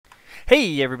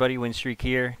Hey everybody, Winstreak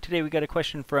here. Today we got a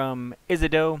question from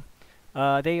Isido.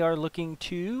 They are looking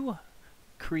to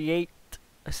create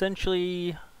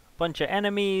essentially a bunch of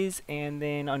enemies and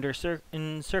then under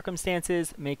certain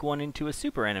circumstances make one into a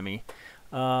super enemy.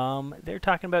 They're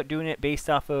talking about doing it based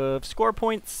off of score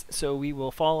points, so we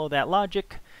will follow that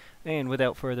logic. And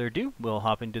without further ado, we'll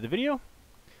hop into the video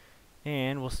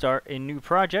and we'll start a new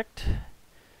project.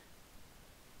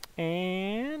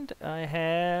 And I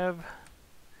have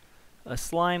a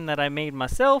slime that I made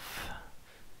myself,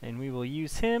 and we will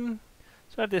use him.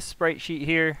 So I have this sprite sheet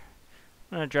here.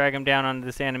 I'm going to drag him down onto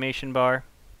this animation bar,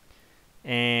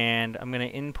 and I'm going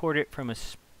to import it from a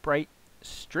sprite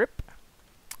strip,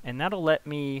 and that'll let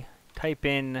me type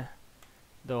in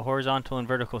the horizontal and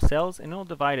vertical cells, and it'll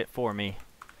divide it for me.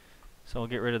 So I'll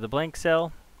get rid of the blank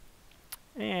cell,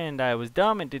 and I was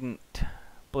dumb and didn't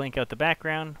blank out the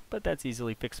background, but that's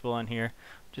easily fixable on here.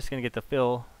 Just going to get the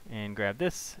fill and grab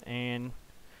this and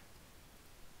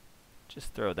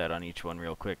just throw that on each one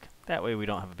real quick. That way we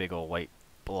don't have a big old white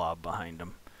blob behind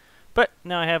them. But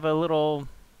now I have a little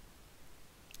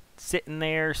sitting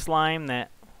there slime that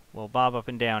will bob up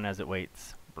and down as it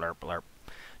waits. Blurp, blurp.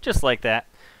 Just like that.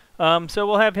 So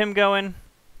we'll have him going.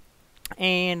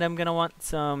 And I'm going to want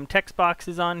some text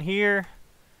boxes on here.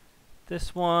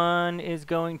 This one is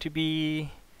going to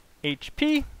be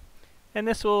HP. And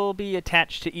this will be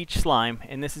attached to each slime,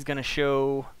 and this is going to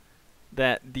show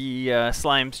that the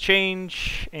slimes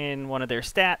change in one of their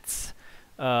stats.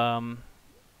 And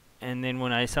then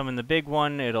when I summon the big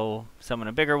one, it'll summon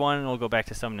a bigger one, and it'll go back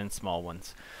to summoning small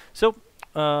ones. So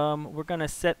we're going to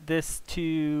set this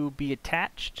to be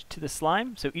attached to the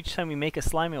slime. So each time we make a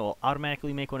slime, it will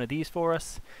automatically make one of these for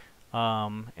us,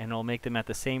 and it'll make them at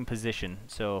the same position.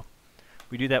 So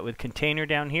we do that with container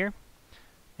down here,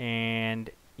 and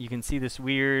you can see this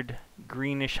weird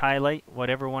greenish highlight.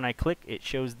 Whatever one I click, it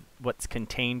shows what's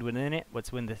contained within it, what's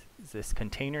in this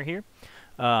container here.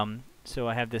 So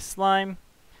I have this slime,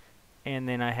 and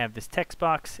then I have this text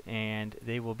box, and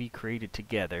they will be created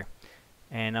together.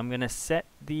 And I'm going to set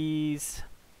these,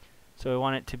 so I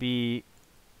want it to be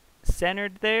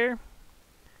centered there.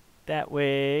 That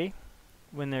way,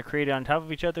 when they're created on top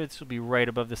of each other, this will be right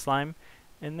above the slime.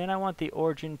 And then I want the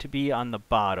origin to be on the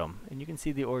bottom. And you can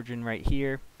see the origin right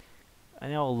here.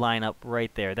 And it'll line up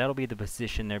right there. That'll be the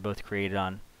position they're both created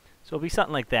on. So it'll be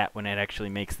something like that when it actually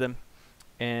makes them.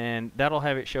 And that'll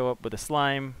have it show up with a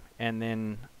slime. And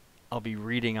then I'll be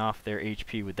reading off their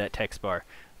HP with that text bar.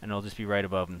 And it'll just be right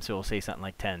above them. So it'll say something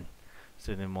like 10.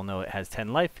 So then we'll know it has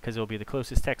 10 life because it'll be the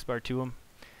closest text bar to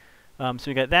them.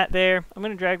 So we got that there. I'm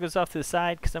going to drag those off to the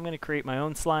side because I'm going to create my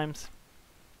own slimes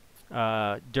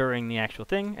during the actual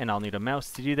thing, and I'll need a mouse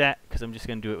to do that because I'm just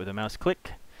going to do it with a mouse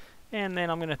click. And then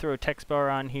I'm going to throw a text bar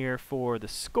on here for the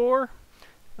score,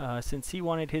 since he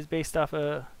wanted his based off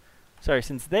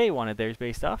since they wanted theirs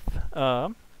based off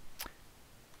the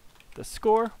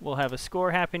score. We'll have a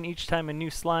score happen each time a new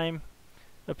slime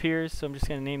appears. So I'm just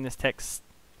going to name this text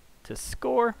to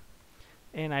score,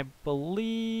 and I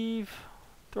believe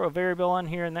throw a variable on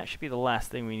here, and that should be the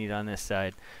last thing we need on this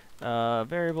side.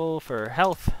 Variable for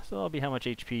health, so that'll be how much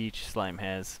HP each slime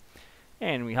has.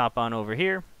 And we hop on over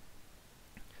here,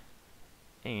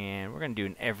 and we're going to do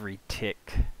an every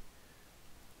tick.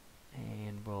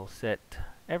 And we'll set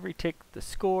every tick the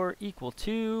score equal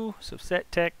to, so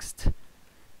set text,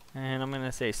 and I'm going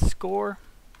to say score.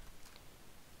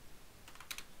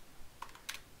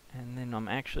 And then I'm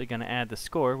actually going to add the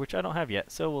score, which I don't have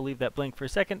yet, so we'll leave that blank for a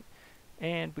second.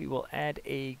 And we will add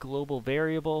a global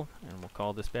variable, and we'll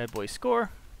call this bad boy score.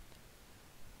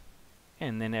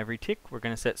 And then every tick, we're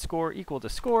going to set score equal to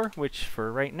score, which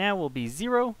for right now will be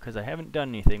 0, because I haven't done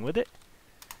anything with it.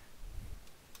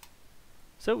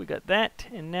 So we got that,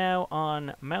 and now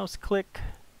on mouse click,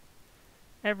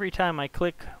 every time I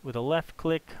click with a left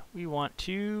click, we want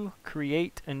to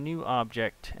create a new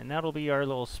object. And that'll be our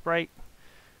little sprite,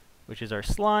 which is our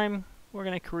slime. We're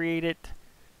going to create it.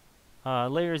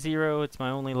 Layer 0, it's my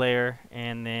only layer,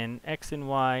 and then X and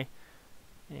Y.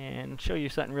 And show you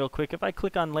something real quick. If I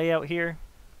click on layout here,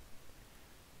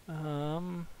 I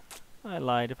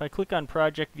lied. If I click on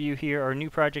project view here, or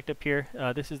new project up here,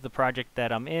 this is the project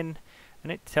that I'm in,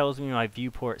 and it tells me my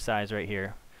viewport size right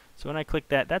here. So when I click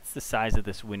that, that's the size of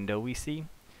this window we see.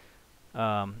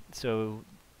 So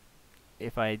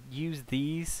if I use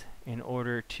these in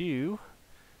order to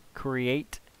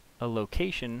create a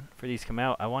location for these to come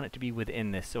out, I want it to be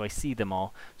within this so I see them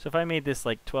all. So if I made this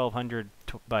like 1200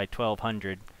 by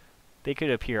 1200, they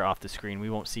could appear off the screen. We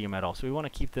won't see them at all. So we want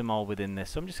to keep them all within this.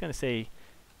 So I'm just going to say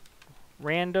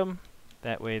random.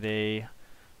 That way they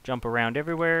jump around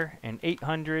everywhere. And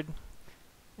 800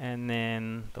 and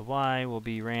then the Y will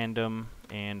be random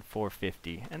and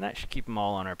 450, and that should keep them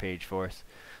all on our page for us.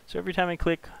 So every time I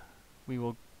click, we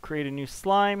will create a new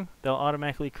slime. They'll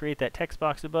automatically create that text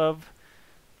box above,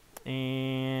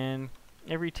 and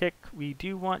every tick we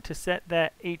do want to set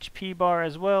that HP bar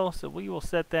as well, so we will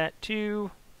set that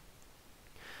to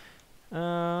we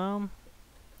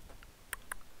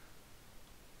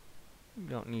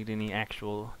don't need any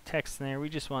actual text in there. We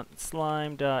just want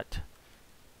slime dot,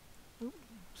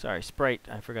 sorry, Sprite,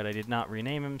 I forgot I did not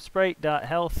rename him, Sprite dot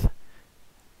health,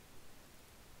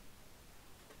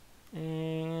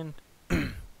 and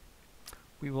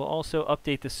we will also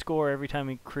update the score every time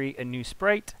we create a new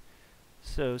sprite.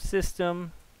 So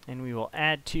system, and we will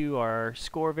add to our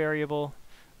score variable.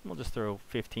 We'll just throw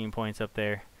 15 points up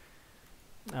there.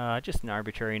 Just an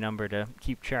arbitrary number to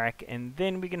keep track, and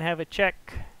then we can have a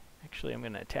check. Actually, I'm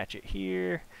going to attach it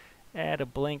here, add a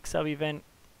blank sub-event,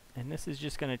 and this is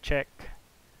just going to check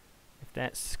if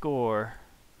that score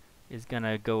is going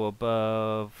to go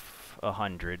above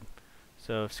 100.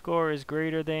 So if score is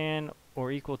greater than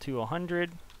or equal to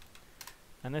 100,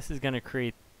 and this is going to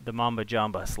create the Mamba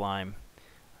Jamba slime.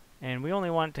 And we only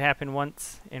want it to happen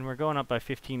once, and we're going up by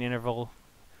 15 interval.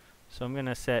 So I'm going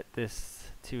to set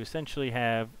this to essentially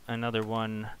have another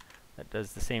one that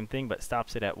does the same thing but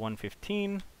stops it at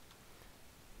 115.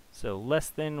 So less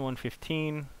than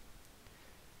 115,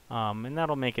 and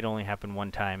that'll make it only happen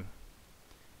one time.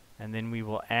 And then we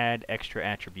will add extra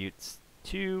attributes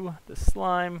to the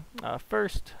slime.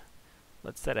 First,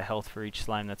 let's set a health for each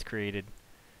slime that's created.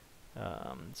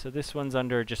 So this one's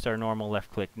under just our normal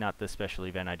left click, not the special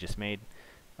event I just made.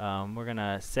 We're going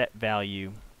to set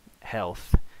value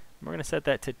health. We're going to set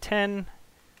that to 10,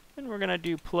 and we're going to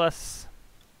do plus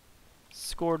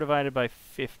score divided by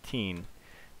 15.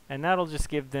 And that'll just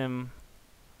give them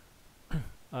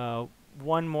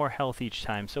one more health each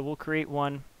time. So we'll create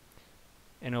one,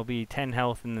 and it'll be 10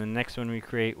 health, and the next one we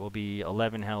create will be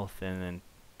 11 health, and then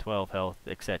 12 health,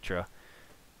 etc.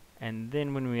 And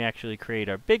then when we actually create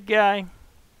our big guy,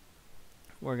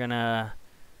 we're going to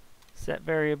set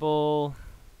variable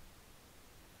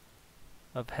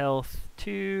of health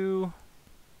to,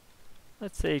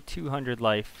 let's say, 200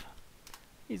 life.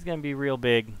 He's going to be real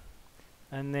big.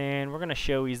 And then we're going to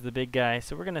show he's the big guy,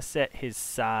 so we're going to set his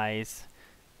size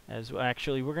as well.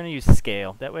 Actually, we're going to use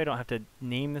scale. That way I don't have to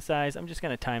name the size. I'm just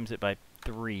going to times it by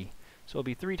 3. So it'll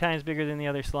be 3 times bigger than the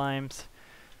other slimes.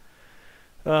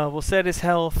 We'll set his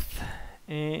health,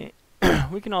 and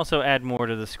we can also add more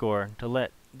to the score to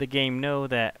let the game know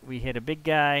that we hit a big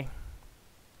guy.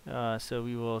 So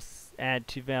we will add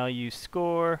to value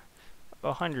score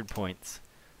 100 points.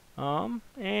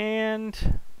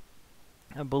 And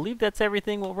I believe that's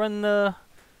everything. We'll run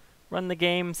the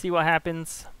game, see what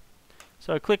happens.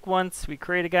 So I click once, we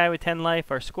create a guy with 10 life,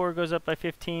 our score goes up by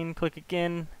 15, click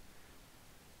again,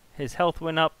 his health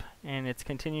went up, and it's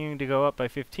continuing to go up by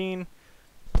 15.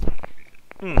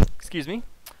 Excuse me.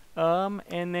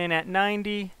 And then at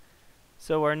 90,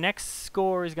 so our next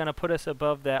score is going to put us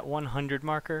above that 100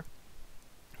 marker,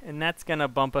 and that's going to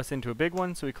bump us into a big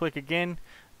one. So we click again,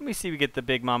 let me see we get the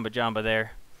big Mamba Jamba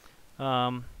there.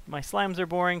 My slimes are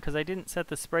boring because I didn't set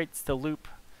the sprites to loop,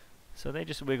 so they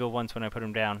just wiggle once when I put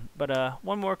them down. But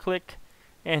one more click,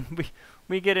 and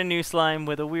we get a new slime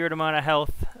with a weird amount of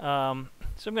health. So I'm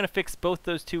going to fix both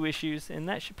those two issues, and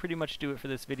that should pretty much do it for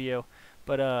this video.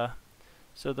 But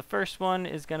so the first one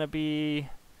is going to be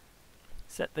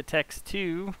set the text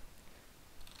to,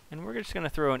 and we're just going to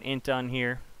throw an int on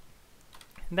here.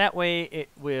 That way it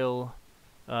will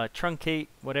truncate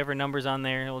whatever numbers on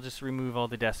there. It'll just remove all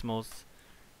the decimals.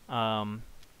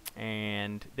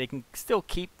 And they can still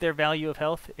keep their value of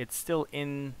health. It's still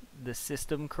in the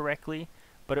system correctly,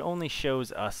 but it only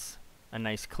shows us a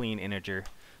nice clean integer.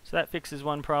 So that fixes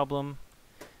one problem.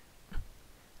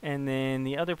 And then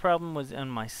the other problem was on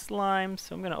my slime.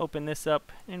 So I'm going to open this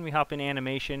up, and we hop in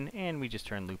animation, and we just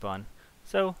turn loop on.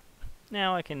 So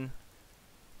now I can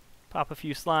pop a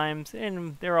few slimes,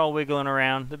 and they're all wiggling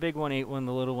around. The big one ate one of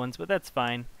the little ones, but that's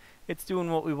fine. It's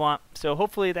doing what we want. So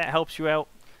hopefully that helps you out.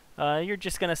 You're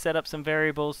just going to set up some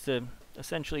variables to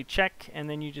essentially check, and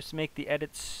then you just make the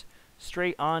edits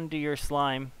straight onto your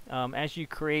slime. As you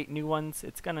create new ones,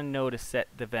 it's going to know to set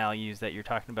the values that you're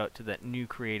talking about to that new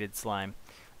created slime,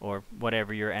 or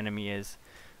whatever your enemy is.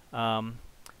 But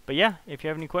yeah, if you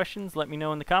have any questions, let me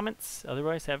know in the comments.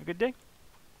 Otherwise, have a good day.